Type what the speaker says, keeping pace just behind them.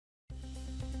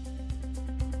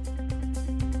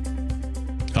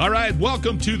All right,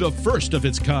 welcome to the first of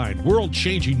its kind,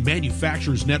 world-changing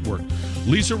manufacturers network.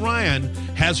 Lisa Ryan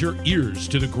has her ears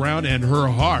to the ground and her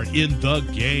heart in the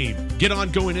game. Get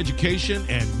ongoing education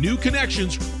and new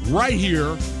connections right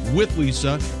here with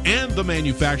Lisa and the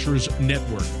Manufacturers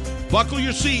Network. Buckle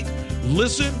your seat,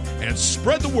 listen, and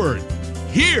spread the word.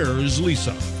 Here's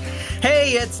Lisa.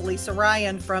 Hey, it's Lisa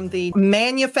Ryan from the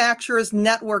Manufacturers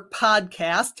Network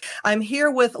podcast. I'm here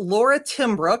with Laura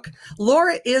Timbrook.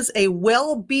 Laura is a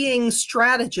well-being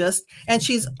strategist, and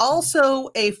she's also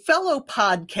a fellow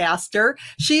podcaster.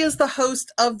 She is the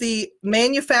host of the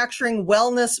Manufacturing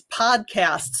Wellness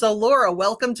podcast. So, Laura,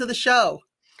 welcome to the show.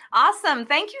 Awesome.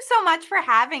 Thank you so much for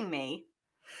having me.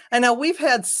 I know we've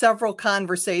had several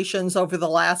conversations over the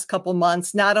last couple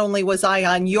months. Not only was I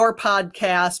on your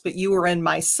podcast, but you were in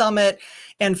my summit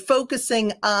and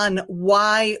focusing on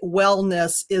why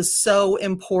wellness is so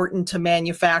important to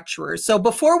manufacturers. So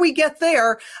before we get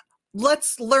there,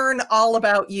 let's learn all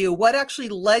about you. What actually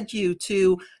led you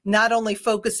to not only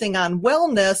focusing on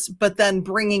wellness, but then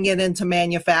bringing it into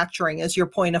manufacturing as your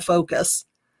point of focus?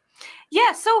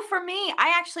 Yeah, so for me,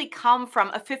 I actually come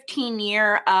from a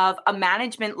 15-year of a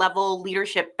management level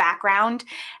leadership background,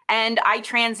 and I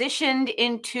transitioned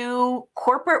into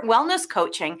corporate wellness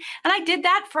coaching. And I did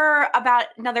that for about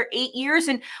another 8 years.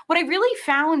 And what I really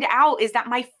found out is that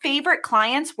my favorite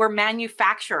clients were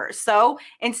manufacturers. So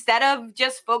instead of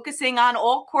just focusing on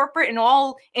all corporate and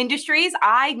all industries,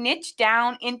 I niched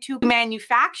down into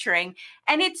manufacturing.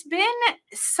 And it's been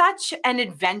such an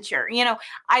adventure. You know,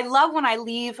 I love when I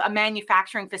leave a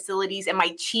manufacturing facilities and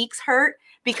my cheeks hurt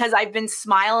because I've been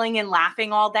smiling and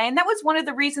laughing all day. And that was one of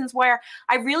the reasons where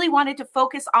I really wanted to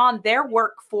focus on their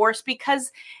workforce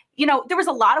because, you know, there was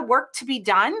a lot of work to be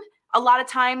done. A lot of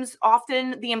times,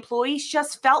 often the employees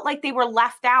just felt like they were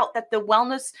left out, that the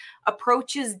wellness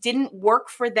approaches didn't work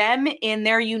for them in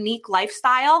their unique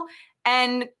lifestyle.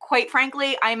 And quite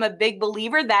frankly, I'm a big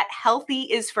believer that healthy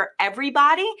is for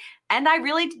everybody. And I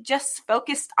really just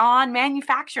focused on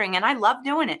manufacturing and I love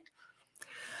doing it.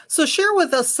 So share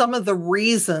with us some of the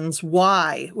reasons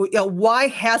why. Why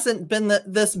hasn't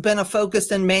this been a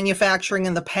focus in manufacturing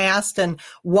in the past, and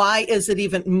why is it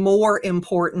even more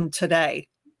important today?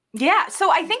 Yeah,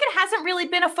 so I think it hasn't really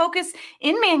been a focus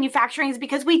in manufacturing is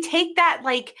because we take that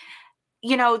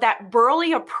that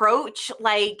burly approach,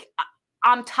 like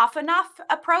I'm tough enough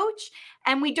approach,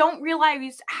 and we don't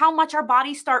realize how much our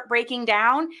bodies start breaking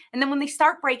down. And then when they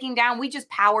start breaking down, we just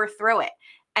power through it.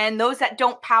 And those that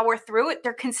don't power through it,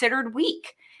 they're considered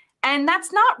weak. And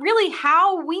that's not really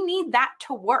how we need that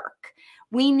to work.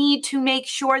 We need to make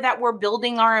sure that we're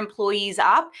building our employees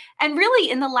up. And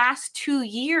really, in the last 2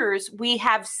 years, we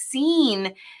have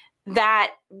seen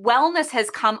that wellness has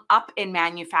come up in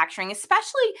manufacturing,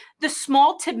 especially the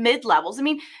small to mid levels. I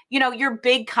mean, you know, your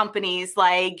big companies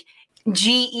like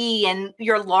GE and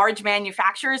your large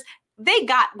manufacturers, they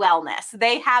got wellness.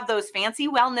 They have those fancy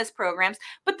wellness programs,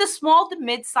 but the small to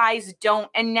mid-size don't.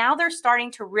 And now they're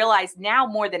starting to realize now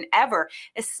more than ever,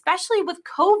 especially with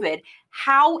COVID,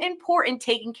 how important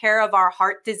taking care of our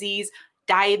heart disease,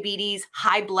 diabetes,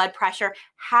 high blood pressure,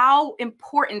 how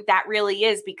important that really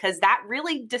is, because that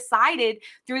really decided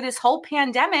through this whole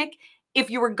pandemic if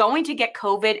you were going to get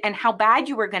COVID and how bad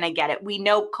you were going to get it. We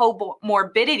know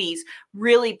comorbidities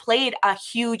really played a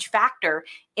huge factor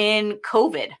in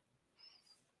COVID.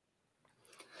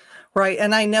 Right.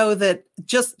 And I know that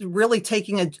just really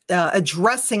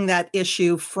addressing that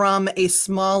issue from a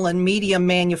small and medium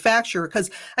manufacturer, because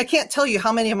I can't tell you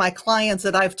how many of my clients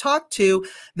that I've talked to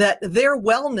that their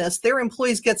wellness, their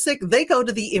employees get sick, they go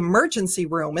to the emergency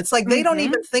room. It's like they don't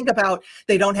even think about,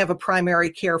 they don't have a primary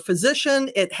care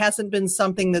physician. It hasn't been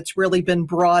something that's really been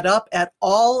brought up at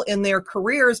all in their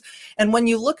careers. And when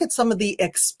you look at some of the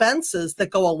expenses that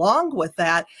go along with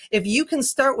that, if you can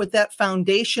start with that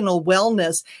foundational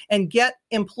wellness and get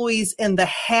employees in the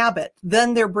habit,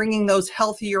 then they're bringing those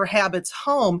healthier habits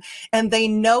home and they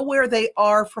know where they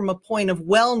are from a point of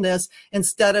wellness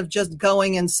instead of just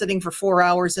going and sitting for 4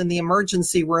 hours in the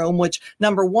emergency room, which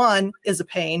number one is a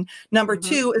pain. Number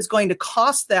two is going to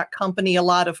cost that company a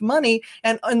lot of money.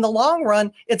 And in the long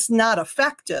run, it's not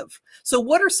effective. So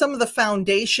what are some of the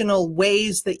foundational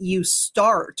ways that you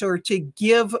start, or to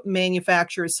give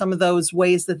manufacturers some of those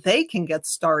ways that they can get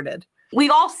started? We've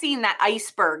all seen that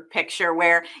iceberg picture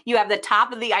where you have the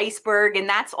top of the iceberg and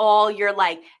that's all your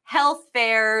like health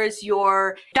fairs,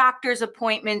 your doctor's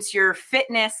appointments, your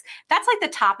fitness. That's like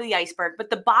the top of the iceberg. But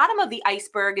the bottom of the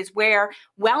iceberg is where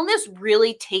wellness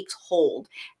really takes hold.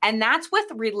 And that's with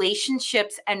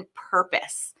relationships and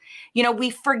purpose. You know, we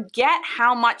forget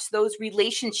how much those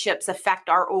relationships affect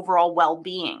our overall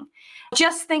well-being.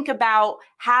 Just think about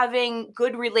having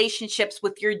good relationships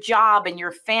with your job and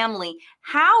your family,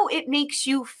 how it makes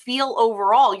you feel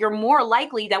overall. You're more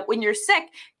likely that when you're sick,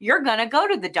 you're going to go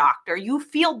to the doctor. You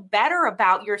feel better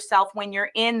about yourself when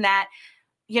you're in that,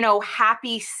 you know,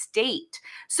 happy state.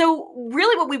 So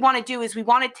really what we want to do is we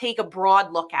want to take a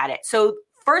broad look at it. So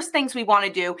first things we want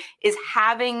to do is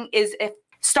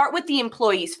start with the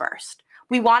employees first.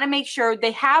 We want to make sure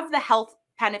they have the health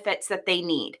benefits that they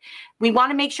need. We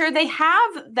want to make sure they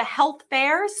have the health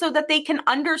fairs so that they can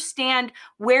understand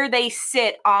where they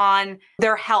sit on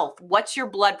their health. What's your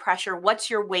blood pressure?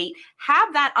 What's your weight?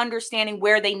 Have that understanding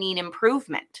where they need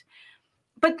improvement.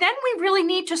 But then we really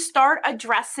need to start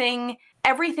addressing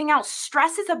everything else.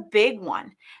 Stress is a big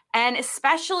one. And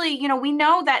especially, you know, we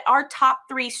know that our top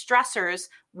 3 stressors,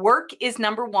 work is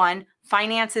number 1,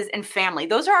 finances and family.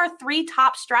 Those are our 3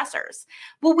 top stressors.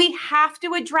 Well, we have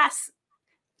to address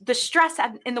the stress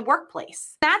in the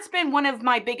workplace. That's been one of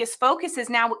my biggest focuses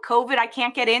now with COVID. I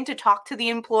can't get in to talk to the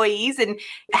employees and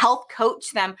help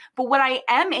coach them. But what I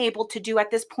am able to do at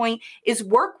this point is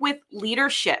work with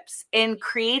leaderships in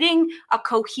creating a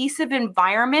cohesive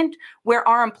environment where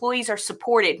our employees are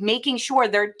supported, making sure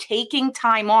they're taking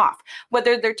time off,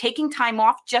 whether they're taking time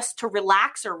off just to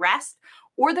relax or rest,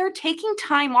 or they're taking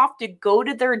time off to go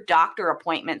to their doctor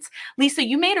appointments. Lisa,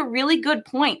 you made a really good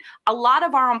point. A lot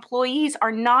of our employees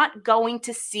are not going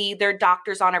to see their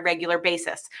doctors on a regular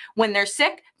basis. When they're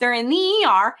sick, they're in the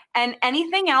ER, and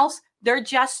anything else, they're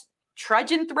just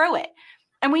trudging through it.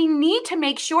 And we need to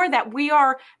make sure that we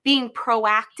are being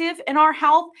proactive in our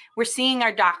health. We're seeing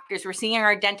our doctors, we're seeing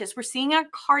our dentists, we're seeing our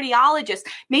cardiologists.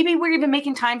 Maybe we're even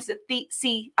making time to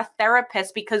see a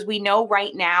therapist because we know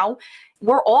right now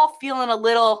we're all feeling a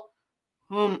little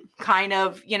kind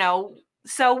of, you know,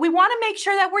 so we want to make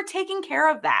sure that we're taking care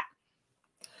of that.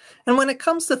 And when it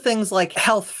comes to things like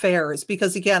health fairs,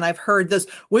 because again, I've heard this,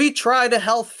 we tried a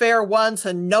health fair once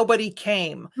and nobody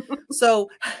came.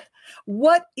 So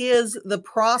what is the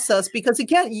process? Because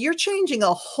again, you're changing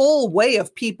a whole way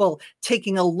of people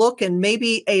taking a look and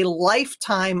maybe a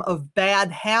lifetime of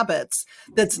bad habits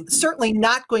that's certainly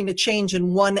not going to change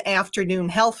in one afternoon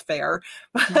health fair.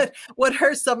 But what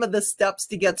are some of the steps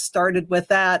to get started with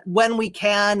that when we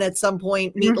can at some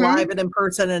point meet live and in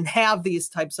person and have these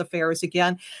types of fairs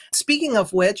again? Speaking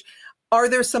of which, are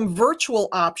there some virtual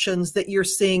options that you're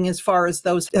seeing as far as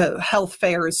those health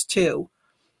fairs too?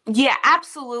 Yeah,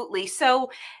 absolutely. So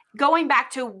going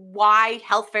back to why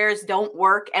health fairs don't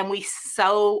work and we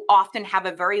so often have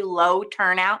a very low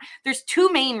turnout, there's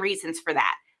 2 main reasons for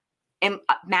that.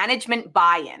 Management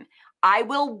buy-in. I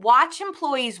will watch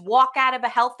employees walk out of a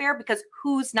health fair because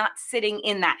who's not sitting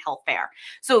in that health fair?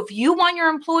 So if you want your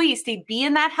employees to be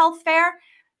in that health fair,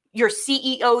 your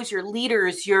CEOs, your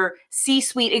leaders, your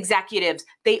C-suite executives,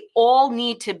 they all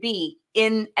need to be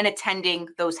in and attending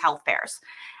those health fairs.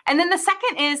 And then the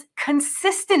second is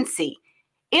consistency.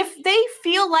 If they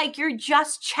feel like you're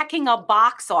just checking a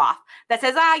box off that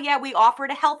says, yeah, we offered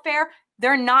a health fair,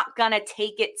 they're not going to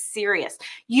take it serious.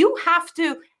 You have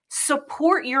to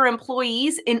support your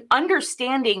employees in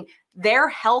understanding their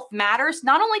health matters,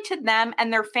 not only to them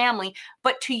and their family,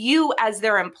 but to you as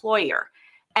their employer.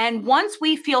 And once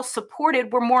we feel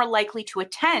supported, we're more likely to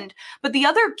attend. But the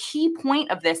other key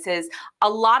point of this is a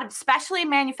lot of, especially in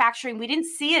manufacturing, we didn't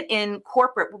see it in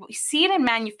corporate, but we see it in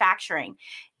manufacturing,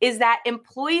 is that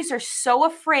employees are so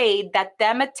afraid that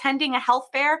them attending a health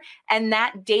fair and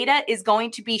that data is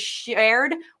going to be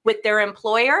shared with their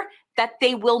employer that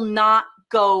they will not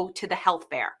go to the health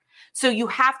fair. So you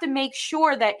have to make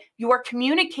sure that you are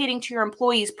communicating to your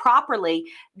employees properly,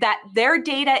 that their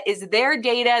data is their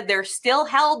data. They're still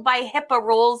held by HIPAA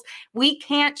rules. I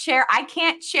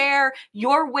can't share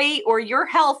your weight or your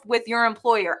health with your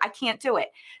employer. I can't do it.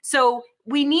 So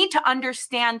we need to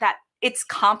understand that it's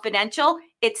confidential,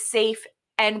 it's safe,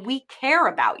 and we care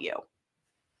about you.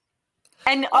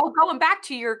 And going back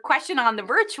to your question on the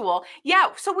virtual,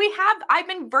 so I've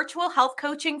been virtual health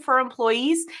coaching for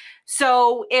employees.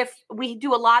 So if we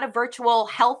do a lot of virtual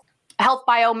health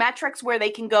biometrics where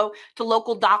they can go to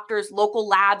local doctors, local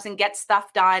labs and get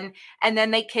stuff done, and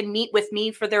then they can meet with me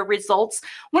for their results.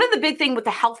 One of the big things with the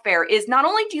health fair is not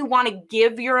only do you want to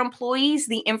give your employees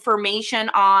the information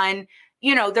on,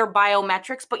 their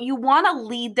biometrics, but you want to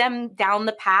lead them down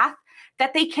the path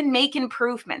that they can make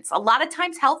improvements. A lot of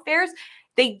times health fairs,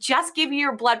 They just give you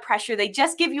your blood pressure. They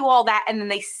just give you all that, and then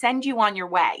they send you on your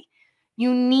way.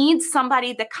 You need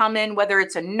somebody to come in, whether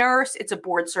it's a nurse, it's a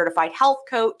board certified health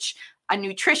coach, a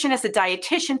nutritionist, a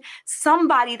dietitian,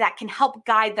 somebody that can help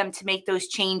guide them to make those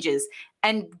changes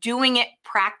and doing it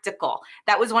practical.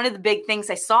 That was one of the big things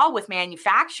I saw with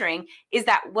manufacturing, is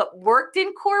that what worked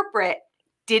in corporate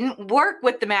didn't work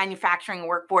with the manufacturing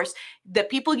workforce. The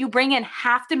people you bring in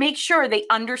have to make sure they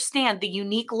understand the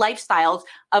unique lifestyles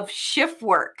of shift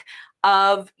work,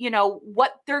 of,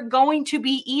 what they're going to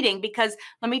be eating. Because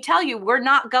let me tell you,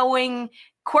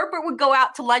 corporate would go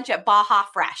out to lunch at Baja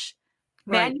Fresh.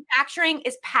 Right. Manufacturing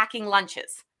is packing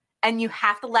lunches, and you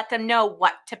have to let them know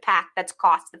what to pack that's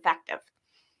cost effective.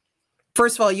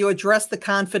 First of all, you address the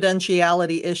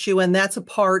confidentiality issue, and that's a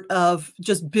part of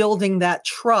just building that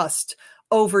trust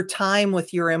over time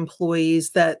with your employees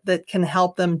that can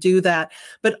help them do that,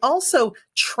 but also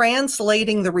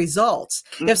translating the results.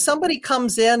 Mm-hmm. If somebody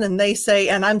comes in and they say,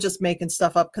 and I'm just making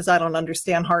stuff up because I don't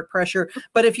understand heart pressure,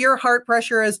 but if your heart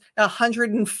pressure is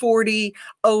 140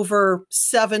 over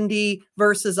 70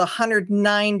 versus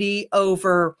 190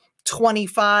 over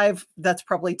 25, that's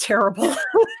probably terrible.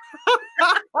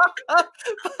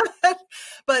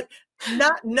 but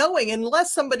not knowing,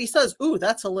 unless somebody says, ooh,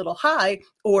 that's a little high,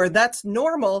 or that's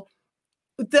normal,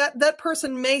 that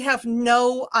person may have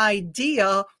no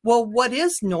idea, well, what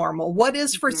is normal? What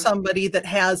is for somebody that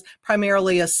has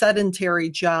primarily a sedentary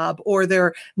job, or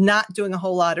they're not doing a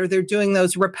whole lot, or they're doing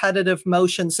those repetitive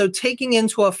motions. So taking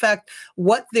into effect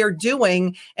what they're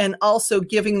doing, and also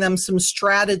giving them some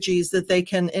strategies that they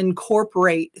can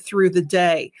incorporate through the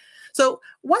day. So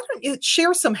why don't you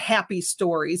share some happy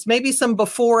stories, maybe some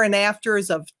before and afters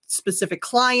of specific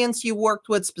clients you worked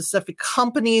with, specific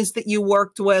companies that you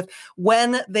worked with,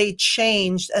 when they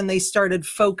changed and they started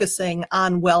focusing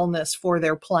on wellness for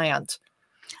their plant?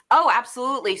 Oh,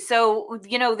 absolutely. So,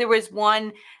 there was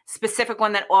one specific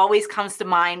one that always comes to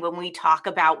mind when we talk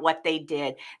about what they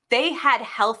did. They had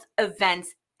health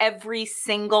events every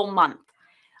single month.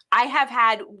 I have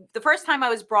had, the first time I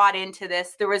was brought into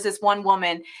this, there was this one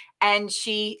woman, and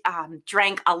she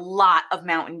drank a lot of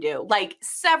Mountain Dew, like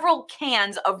several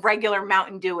cans of regular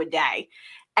Mountain Dew a day.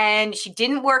 And she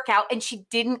didn't work out, and she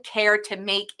didn't care to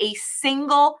make a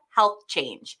single health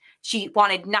change. She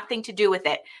wanted nothing to do with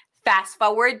it. Fast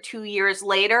forward 2 years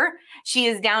later, she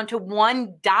is down to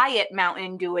one diet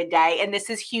Mountain Dew a day. And this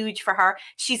is huge for her.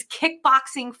 She's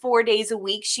kickboxing 4 days a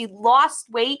week. She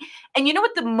lost weight. And you know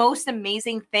what the most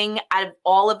amazing thing out of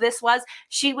all of this was?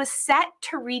 She was set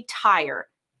to retire,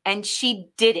 and she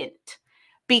didn't,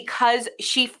 because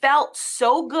she felt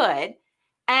so good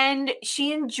and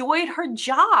she enjoyed her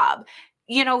job.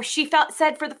 She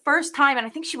said for the first time, and I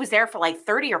think she was there for like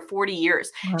 30 or 40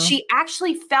 years, she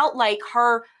actually felt like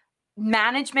her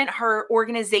management, her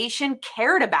organization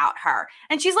cared about her.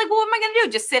 And she's like, well, what am I going to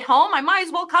do? Just sit home? I might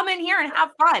as well come in here and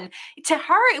have fun. To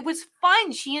her, it was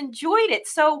fun. She enjoyed it.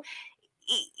 So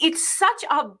it's such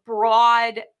a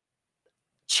broad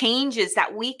changes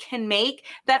that we can make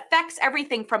that affects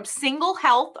everything from single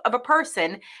health of a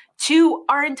person to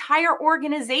our entire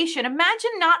organization.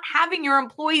 Imagine not having your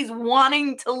employees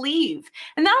wanting to leave.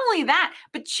 And not only that,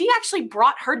 but she actually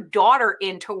brought her daughter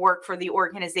in to work for the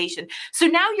organization. So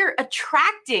now you're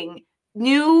attracting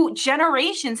new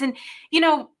generations. And,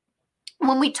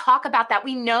 when we talk about that,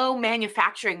 we know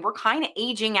manufacturing, we're kind of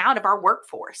aging out of our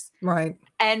workforce. Right.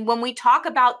 And when we talk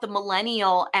about the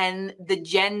millennial and the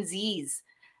Gen Zs,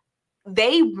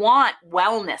 they want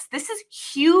wellness. This is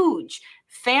huge.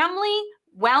 Family,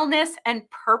 wellness, and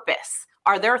purpose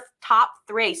are their top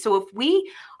three. So if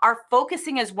we are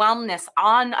focusing as wellness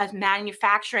on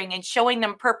manufacturing and showing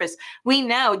them purpose, we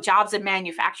know jobs in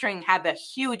manufacturing have a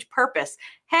huge purpose.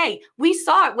 Hey, we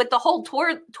saw it with the whole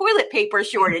toilet paper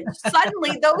shortage.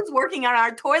 Suddenly those working on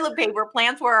our toilet paper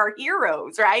plants were our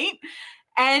heroes, right?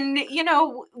 And,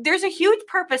 there's a huge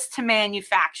purpose to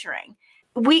manufacturing.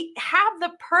 We have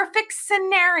the perfect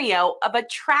scenario of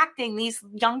attracting these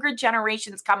younger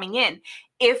generations coming in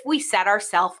if we set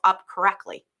ourselves up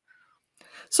correctly.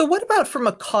 So what about from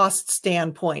a cost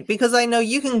standpoint? Because I know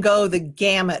you can go the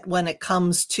gamut when it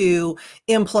comes to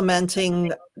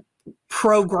implementing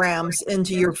programs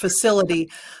into your facility.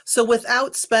 So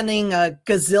without spending a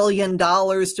gazillion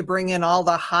dollars to bring in all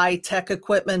the high tech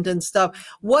equipment and stuff,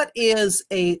 what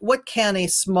can a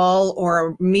small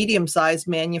or medium-sized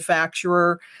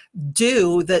manufacturer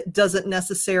do that doesn't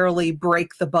necessarily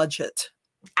break the budget?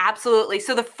 Absolutely.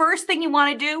 So the first thing you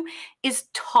want to do is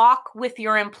talk with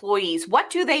your employees. What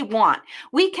do they want?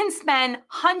 We can spend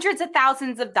hundreds of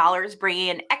thousands of dollars bringing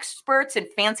in experts and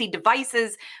fancy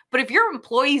devices, but if your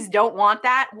employees don't want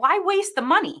that, why waste the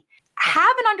money?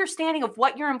 have an understanding of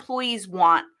what your employees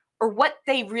want or what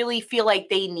they really feel like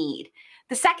they need.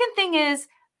 The second thing is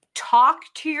talk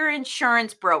to your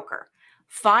insurance broker.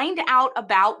 Find out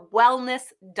about wellness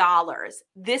dollars.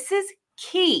 This is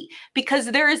key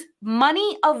because there is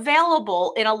money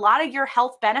available in a lot of your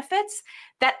health benefits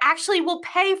that actually will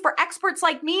pay for experts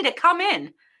like me to come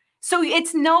in. So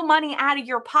it's no money out of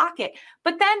your pocket.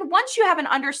 But then once you have an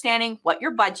understanding what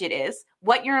your budget is,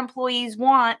 what your employees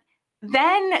want,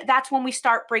 then that's when we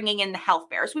start bringing in the health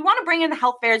fairs. We want to bring in the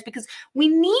health fairs because we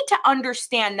need to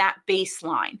understand that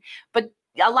baseline. But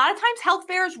a lot of times health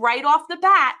fairs right off the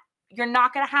bat, you're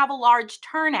not going to have a large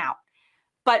turnout.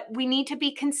 But we need to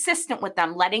be consistent with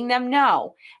them, letting them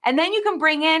know. And then you can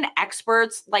bring in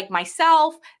experts like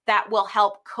myself that will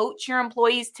help coach your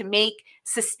employees to make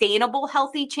sustainable,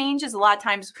 healthy changes. A lot of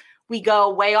times we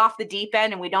go way off the deep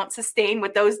end and we don't sustain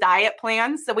with those diet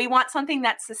plans. So we want something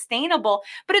that's sustainable,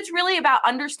 but it's really about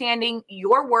understanding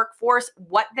your workforce,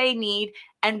 what they need,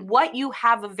 and what you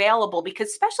have available. Because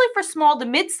especially for small to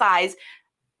mid-size,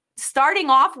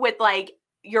 starting off with like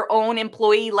your own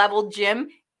employee level gym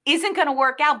isn't going to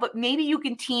work out, but maybe you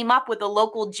can team up with a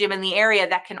local gym in the area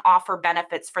that can offer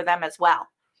benefits for them as well.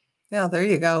 Yeah, there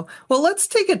you go. Well, let's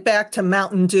take it back to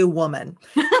Mountain Dew woman.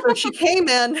 So she came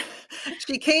in,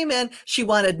 she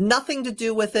wanted nothing to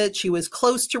do with it. She was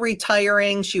close to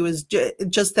retiring. She was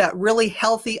just that really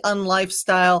healthy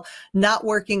lifestyle, not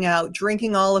working out,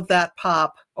 drinking all of that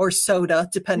pop or soda,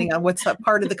 depending on what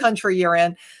part of the country you're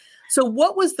in. So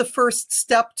what was the first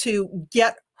step to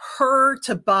get her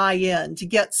to buy in, to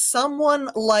get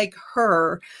someone like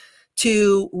her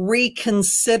to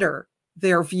reconsider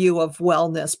their view of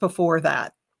wellness before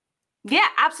that? Yeah,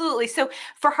 absolutely. So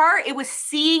for her, it was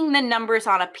seeing the numbers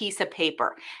on a piece of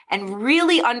paper and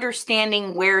really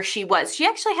understanding where she was. She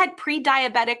actually had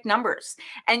pre-diabetic numbers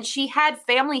and she had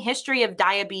family history of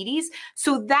diabetes.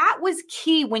 So that was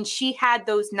key when she had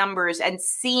those numbers and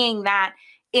seeing that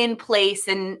in place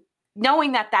and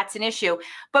knowing that that's an issue.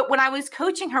 But when I was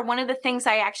coaching her, one of the things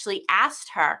I actually asked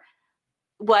her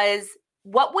was,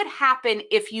 what would happen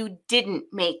if you didn't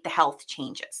make the health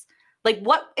changes? Like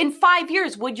what in 5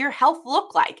 years would your health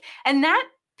look like? And that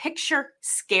picture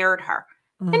scared her.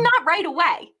 And not right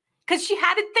away, because she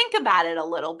had to think about it a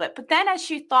little bit. But then as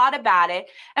she thought about it,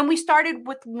 and we started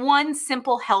with one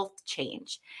simple health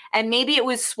change, and maybe it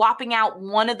was swapping out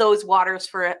one of those waters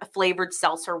for a flavored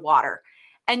seltzer water.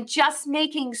 And just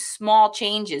making small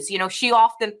changes. You know, she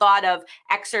often thought of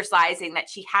exercising, that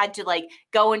she had to like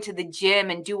go into the gym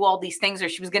and do all these things, or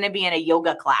she was going to be in a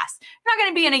yoga class. You're not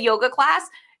going to be in a yoga class.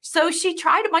 So she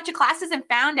tried a bunch of classes and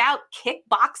found out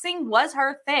kickboxing was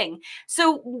her thing.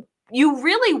 So you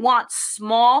really want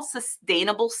small,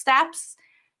 sustainable steps.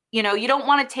 You know, you don't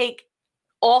want to take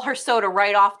all her soda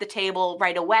right off the table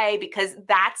right away, because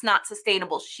that's not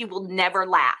sustainable. She will never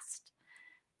last.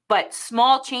 But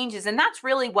small changes, and that's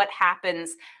really what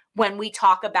happens when we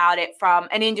talk about it from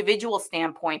an individual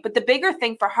standpoint. But the bigger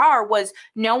thing for her was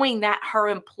knowing that her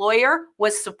employer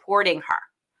was supporting her.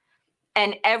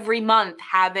 And every month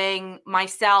having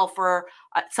myself or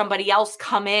somebody else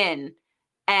come in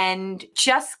and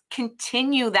just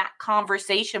continue that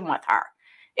conversation with her.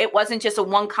 It wasn't just a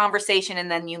one conversation and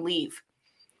then you leave.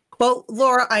 Well,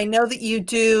 Laura, I know that you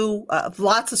do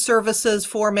lots of services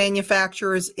for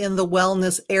manufacturers in the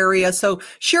wellness area. So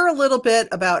share a little bit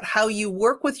about how you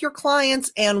work with your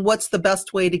clients and what's the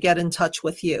best way to get in touch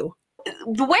with you.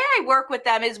 The way I work with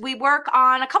them is we work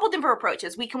on a couple different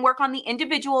approaches. We can work on the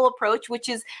individual approach, which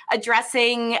is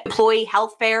addressing employee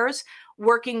health fairs,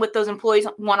 working with those employees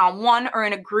one-on-one or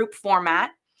in a group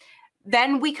format.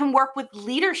 Then we can work with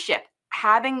leadership,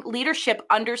 having leadership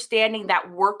understanding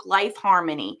that work-life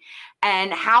harmony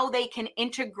and how they can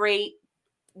integrate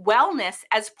wellness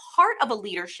as part of a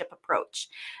leadership approach.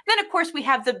 Then, of course, we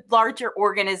have the larger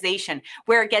organization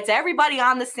where it gets everybody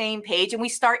on the same page and we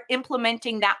start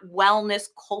implementing that wellness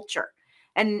culture.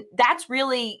 And that's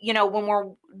really, you know, when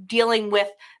we're dealing with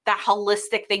that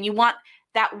holistic thing, you want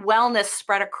that wellness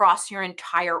spread across your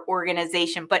entire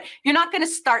organization. But you're not going to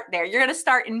start there. You're going to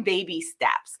start in baby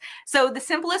steps. So the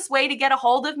simplest way to get a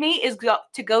hold of me is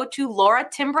to go to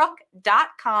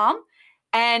lauratimbrook.com.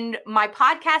 And my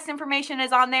podcast information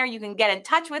is on there. You can get in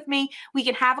touch with me. We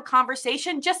can have a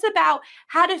conversation just about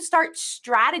how to start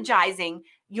strategizing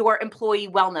your employee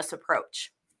wellness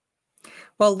approach.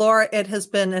 Well, Laura, it has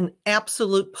been an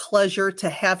absolute pleasure to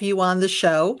have you on the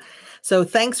show. So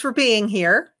thanks for being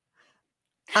here.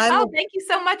 Thank you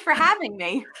so much for having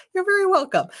me. You're very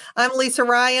welcome. I'm Lisa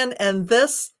Ryan, and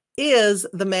this is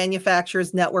the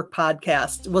Manufacturers Network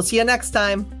podcast. We'll see you next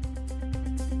time.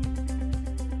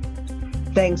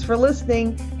 Thanks for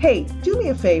listening. Hey, do me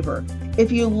a favor. If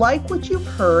you like what you've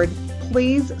heard,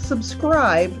 please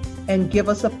subscribe and give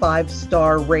us a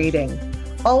 5-star rating.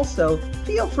 Also,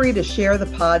 feel free to share the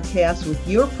podcast with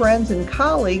your friends and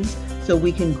colleagues so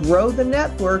we can grow the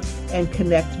network and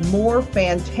connect more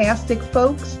fantastic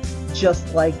folks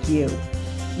just like you.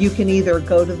 You can either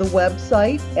go to the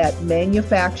website at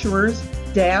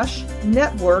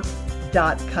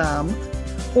manufacturers-network.com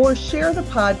or share the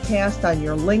podcast on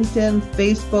your LinkedIn,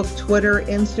 Facebook, Twitter,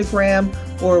 Instagram,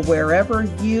 or wherever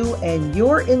you and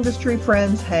your industry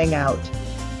friends hang out.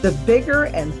 The bigger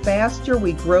and faster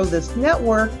we grow this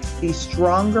network, the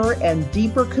stronger and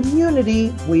deeper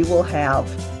community we will have.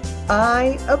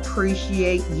 I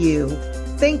appreciate you.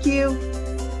 Thank you.